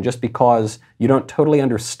discouraging you, and just because you don't totally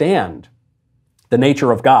understand the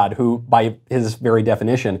nature of God, who by his very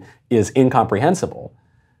definition is incomprehensible,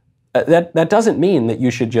 that doesn't mean that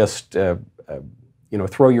you should just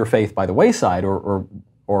throw your faith by the wayside or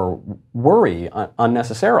worry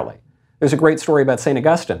unnecessarily. There's a great story about St.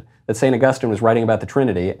 Augustine, that St. Augustine was writing about the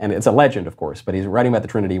Trinity, and it's a legend, of course, but he's writing about the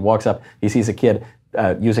Trinity. He walks up, he sees a kid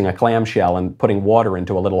using a clamshell and putting water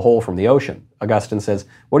into a little hole from the ocean. Augustine says,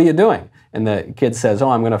 "What are you doing?" And the kid says,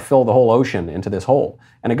 "Oh, I'm going to fill the whole ocean into this hole."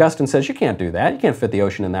 And Augustine says, "You can't do that. You can't fit the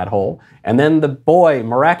ocean in that hole." And then the boy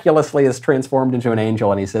miraculously is transformed into an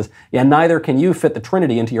angel, and he says, "Yeah, neither can you fit the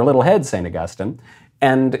Trinity into your little head, St. Augustine."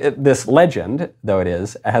 And this legend, though it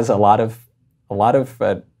is, has a lot of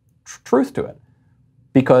truth to it.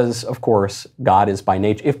 Because, of course, God is by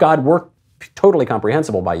nature, if God were totally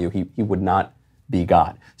comprehensible by you, he would not be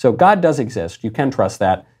God. So God does exist. You can trust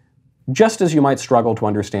that, just as you might struggle to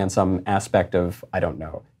understand some aspect of,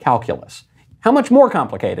 calculus. How much more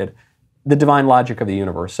complicated the divine logic of the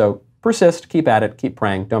universe. So persist, keep at it, keep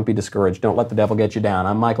praying, don't be discouraged, don't let the devil get you down.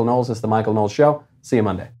 I'm Michael Knowles, this is The Michael Knowles Show. See you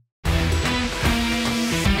Monday.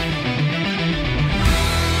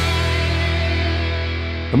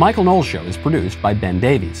 The Michael Knowles Show is produced by Ben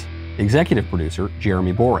Davies. Executive producer,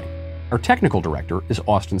 Jeremy Boring. Our technical director is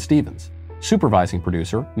Austin Stevens. Supervising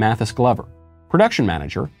producer, Mathis Glover. Production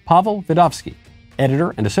manager, Pavel Vidovsky.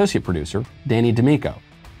 Editor and associate producer, Danny D'Amico.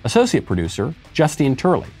 Associate producer, Justine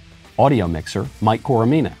Turley. Audio mixer, Mike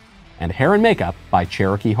Coromina. and hair and makeup by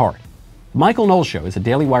Cherokee Hart. The Michael Knowles Show is a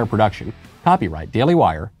Daily Wire production. Copyright Daily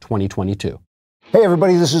Wire 2022. Hey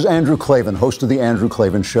everybody, this is Andrew Klavan, host of The Andrew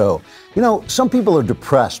Klavan Show. You know, some people are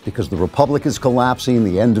depressed because the Republic is collapsing,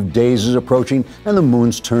 the end of days is approaching, and the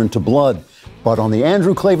moon's turned to blood. But on The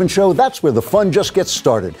Andrew Klavan Show, that's where the fun just gets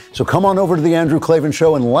started. So come on over to The Andrew Klavan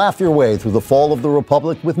Show and laugh your way through the fall of the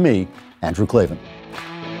Republic with me, Andrew Klavan.